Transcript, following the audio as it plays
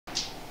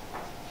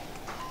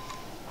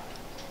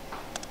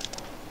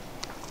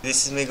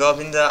This is me,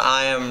 Govinda.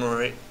 I am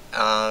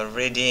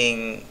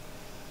reading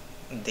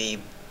the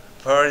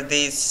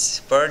Verdi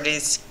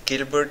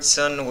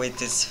Gilbertson with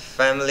his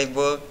family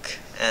book,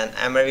 An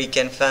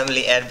American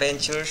Family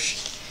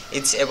Adventures.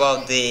 It's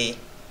about the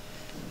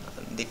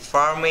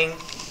farming.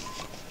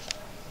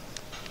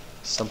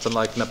 Something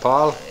like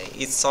Nepal?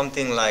 It's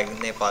something like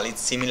Nepal.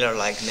 It's similar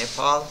like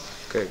Nepal.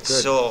 Okay, good.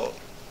 So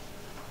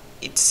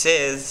it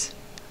says,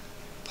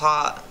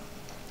 Pa.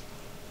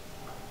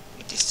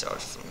 It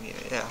starts from here.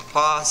 Yeah,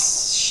 Pa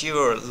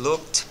sure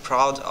looked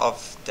proud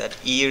of that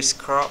year's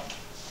crop.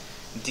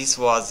 This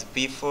was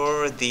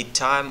before the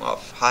time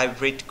of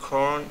hybrid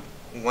corn,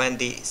 when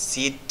the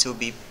seed to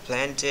be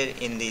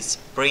planted in the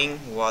spring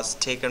was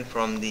taken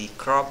from the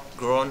crop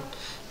grown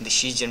the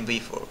season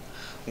before.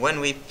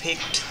 When we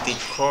picked the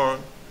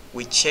corn,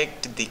 we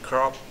checked the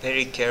crop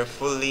very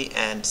carefully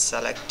and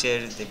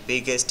selected the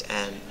biggest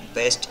and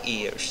best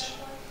ears.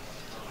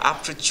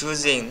 After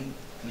choosing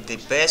the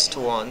best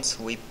ones,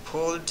 we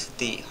pulled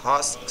the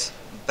husks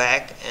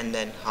back and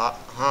then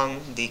hung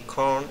the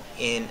corn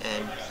in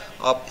an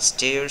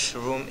upstairs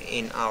room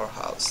in our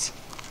house.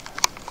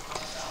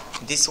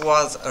 This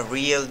was a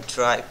real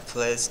dry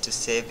place to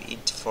save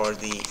it for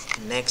the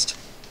next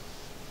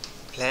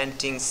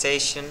planting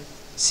season.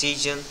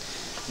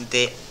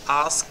 They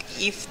ask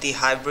if the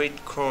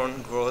hybrid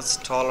corn grows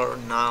taller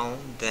now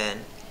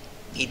than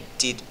it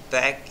did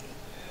back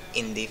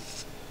in the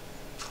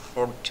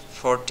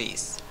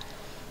 40s.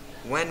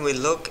 When we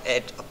look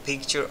at a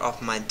picture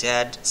of my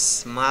dad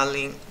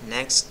smiling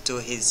next to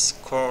his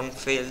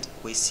cornfield,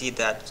 we see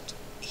that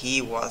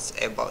he was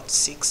about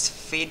 6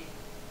 feet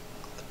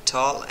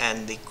tall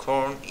and the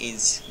corn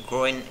is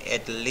growing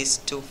at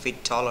least 2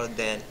 feet taller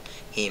than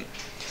him.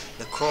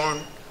 The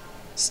corn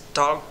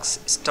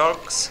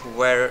stalks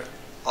were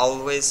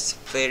always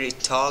very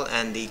tall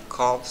and the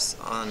cobs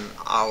on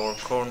our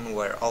corn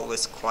were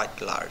always quite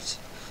large.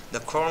 The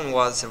corn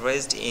was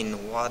raised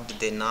in what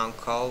they now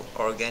call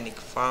organic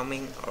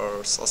farming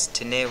or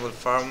sustainable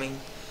farming.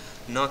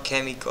 No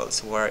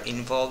chemicals were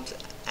involved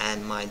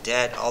and my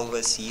dad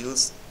always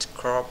used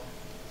crop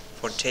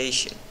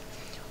rotation.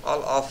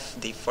 All of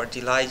the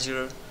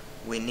fertilizer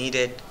we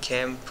needed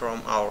came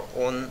from our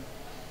own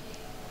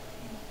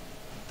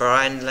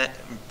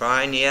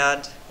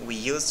barnyard. We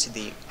used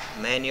the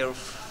manure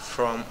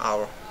from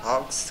our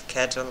hogs,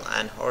 cattle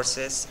and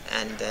horses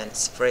and then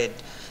spread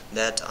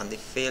that on the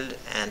field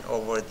and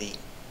over the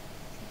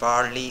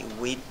barley,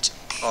 wheat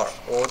or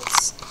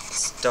oats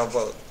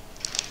stubble.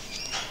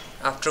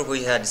 After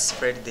we had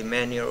spread the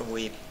manure,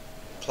 we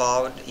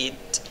plowed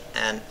it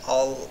and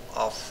all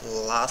of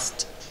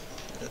last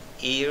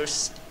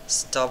year's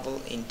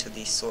stubble into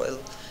the soil.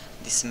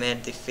 This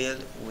made the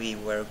field we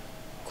were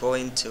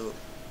going to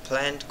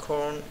plant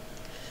corn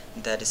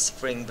that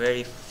spring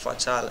very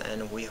fertile,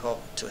 and we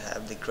hoped to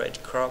have the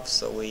great crop,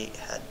 so we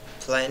had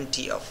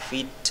plenty of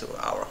feed to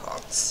our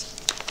hogs.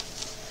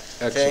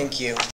 Excellent. Thank you.